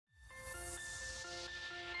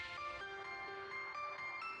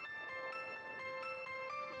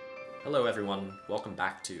Hello, everyone. Welcome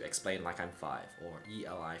back to Explain Like I'm Five, or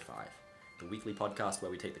ELI5, the weekly podcast where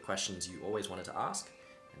we take the questions you always wanted to ask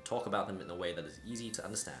and talk about them in a way that is easy to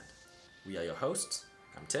understand. We are your hosts.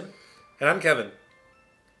 I'm Tim. And I'm Kevin.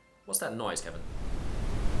 What's that noise, Kevin?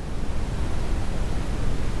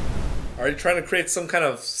 Are you trying to create some kind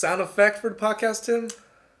of sound effect for the podcast, Tim?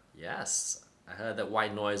 Yes, I heard that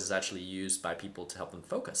white noise is actually used by people to help them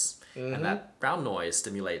focus, and that brown noise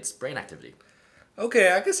stimulates brain activity.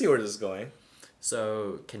 Okay, I can see where this is going.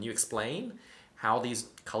 So, can you explain how these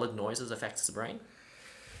colored noises affect the brain?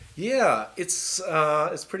 Yeah, it's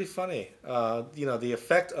pretty funny. The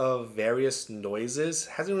effect of various noises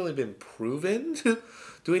hasn't really been proven to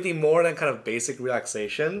do anything more than kind of basic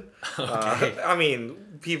relaxation. Okay.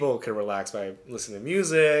 People can relax by listening to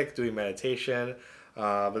music, doing meditation,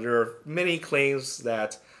 but there are many claims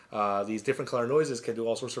that these different color noises can do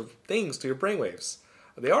all sorts of things to your brainwaves.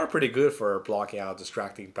 They are pretty good for blocking out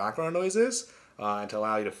distracting background noises and to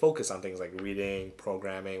allow you to focus on things like reading,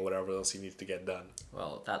 programming, whatever else you need to get done.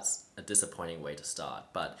 Well, that's a disappointing way to start,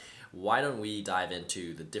 but why don't we dive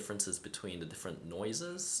into the differences between the different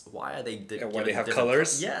noises? Why are they And why they given have different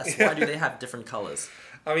colors? Yes, why do they have different colors?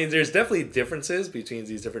 There's definitely differences between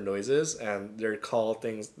these different noises, and they're called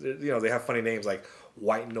things. They have funny names like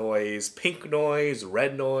white noise, pink noise,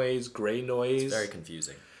 red noise, gray noise. It's very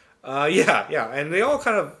confusing. Yeah, and they all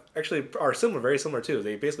kind of actually are similar, very similar too.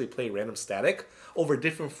 They basically play random static over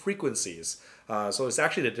different frequencies. So it's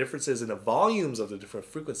actually the differences in the volumes of the different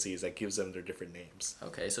frequencies that gives them their different names.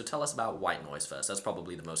 Okay, so tell us about white noise first. That's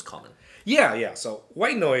probably the most common. Yeah. So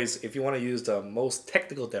white noise, if you want to use the most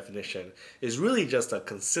technical definition, is really just a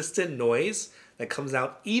consistent noise that comes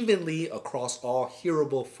out evenly across all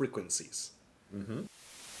hearable frequencies.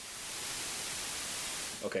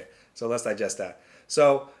 Okay, so let's digest that.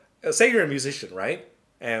 So, say you're a musician, right?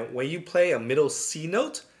 And when you play a middle C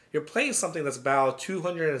note, you're playing something that's about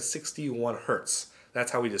 261 hertz.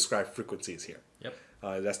 That's how we describe frequencies here. Yep.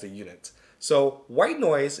 That's the unit. So, white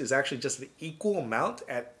noise is actually just the equal amount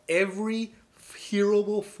at every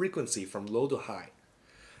hearable frequency from low to high.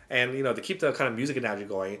 And, to keep the kind of music analogy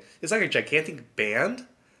going, it's like a gigantic band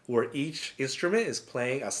where each instrument is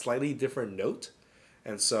playing a slightly different note.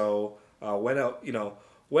 And so,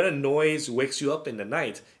 when a noise wakes you up in the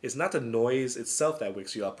night, it's not the noise itself that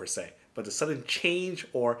wakes you up per se, but the sudden change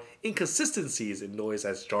or inconsistencies in noise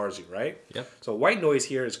that jars you, right? Yep. So white noise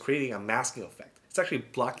here is creating a masking effect. It's actually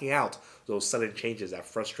blocking out those sudden changes that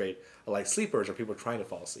frustrate like sleepers or people trying to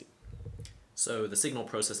fall asleep. So the signal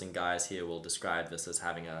processing guys here will describe this as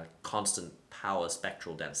having a constant power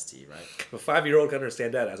spectral density, right? A 5-year-old can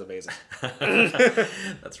understand that as amazing.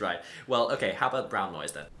 That's right. Well, okay, how about brown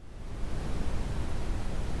noise then?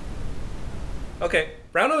 Okay,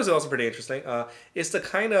 brown noise is also pretty interesting. It's the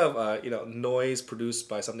kind of noise produced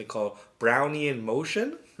by something called Brownian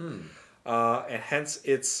motion, and hence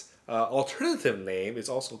its alternative name is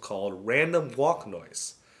also called random walk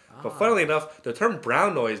noise. But funnily enough, the term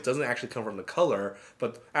brown noise doesn't actually come from the color,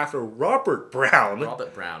 but after Robert Brown,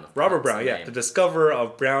 Robert Brown, yeah, the discoverer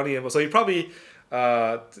of Brownian. So he probably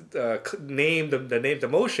named the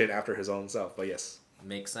motion after his own self. But yes.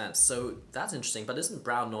 Makes sense. So that's interesting, but isn't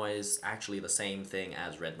brown noise actually the same thing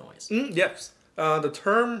as red noise? Yes. The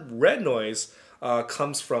term red noise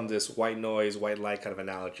comes from this white noise, white light kind of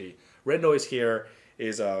analogy. Red noise here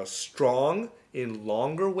is strong in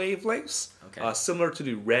longer wavelengths, Okay. similar to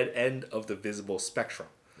the red end of the visible spectrum.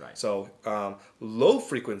 Right. So low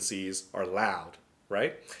frequencies are loud,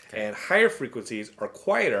 right? Okay. And higher frequencies are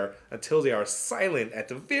quieter until they are silent at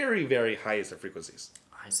the very, very highest of frequencies.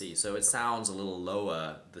 I see. So it sounds a little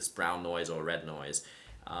lower, this brown noise or red noise.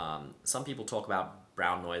 Some people talk about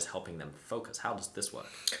brown noise helping them focus. How does this work?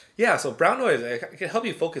 Yeah, so brown noise can help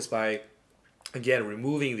you focus by, again,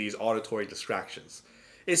 removing these auditory distractions.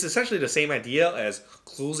 It's essentially the same idea as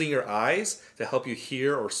closing your eyes to help you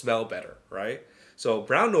hear or smell better, right? So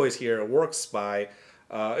brown noise here works by,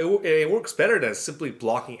 it works better than simply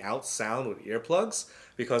blocking out sound with earplugs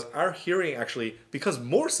because our hearing actually becomes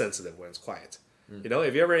more sensitive when it's quiet.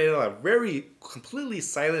 If you're ever in a very completely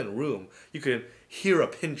silent room, you can hear a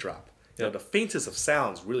pin drop. The faintest of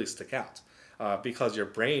sounds really stick out because your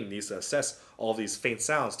brain needs to assess all these faint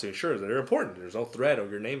sounds to ensure that they're important. There's no threat or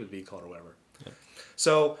your name is being called or whatever.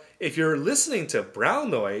 So if you're listening to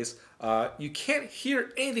brown noise, you can't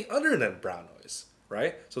hear anything other than brown noise,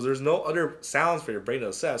 right? So there's no other sounds for your brain to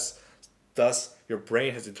assess. Thus, your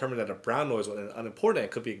brain has determined that a brown noise was unimportant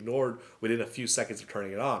and could be ignored within a few seconds of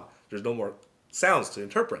turning it on. There's no more sounds to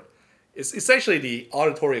interpret. It's essentially the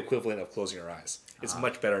auditory equivalent of closing your eyes. It's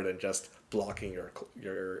much better than just blocking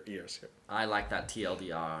your ears here. I like that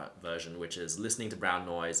TLDR version, which is listening to brown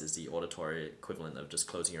noise is the auditory equivalent of just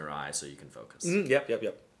closing your eyes so you can focus. Yep.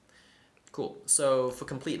 Cool. So for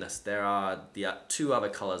completeness, there are the two other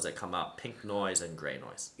colors that come up: pink noise and gray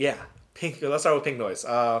noise. Yeah, pink. Let's start with pink noise.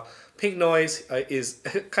 Pink noise is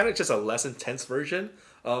kind of just a less intense version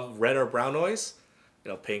of red or brown noise.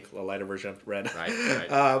 Pink, a lighter version of red. Right.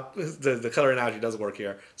 The color analogy does work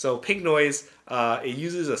here. So pink noise, it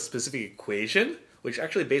uses a specific equation, which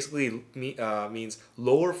actually basically means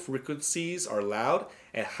lower frequencies are loud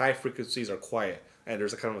and high frequencies are quiet. And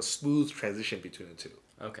there's a kind of a smooth transition between the two.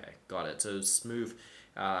 Okay, got it. So smooth,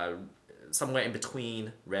 somewhere in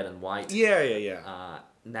between red and white. Yeah.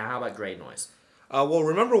 Now how about gray noise? Well,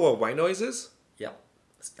 remember what white noise is? Yep.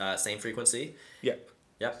 Same frequency. Yep.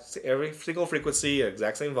 Yep. Every single frequency,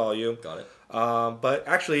 exact same volume. Got it. But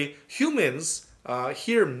actually, humans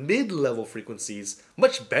hear mid-level frequencies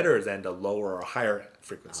much better than the lower or higher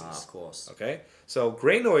frequencies. Of course. Okay? So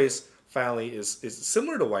gray noise finally is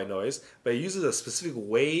similar to white noise, but it uses a specific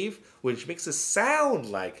wave which makes it sound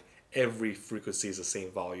like every frequency is the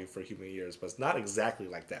same volume for human ears, but it's not exactly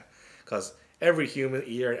like that. Because every human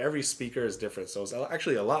ear and every speaker is different. So it's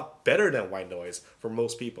actually a lot better than white noise for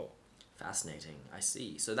most people. Fascinating. I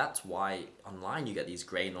see. So that's why online you get these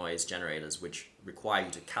gray noise generators, which require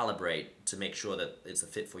you to calibrate to make sure that it's a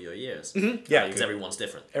fit for your ears. Yeah, because everyone's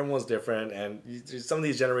different. Everyone's different, and some of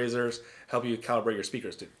these generators help you calibrate your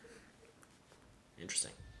speakers too.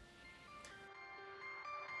 Interesting.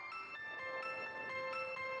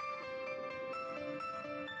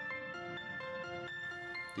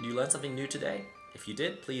 Did you learn something new today? If you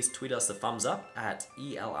did, please tweet us a thumbs up at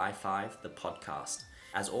ELI5 the podcast.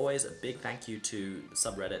 As always, a big thank you to the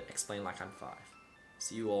subreddit Explain Like I'm 5.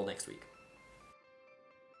 See you all next week.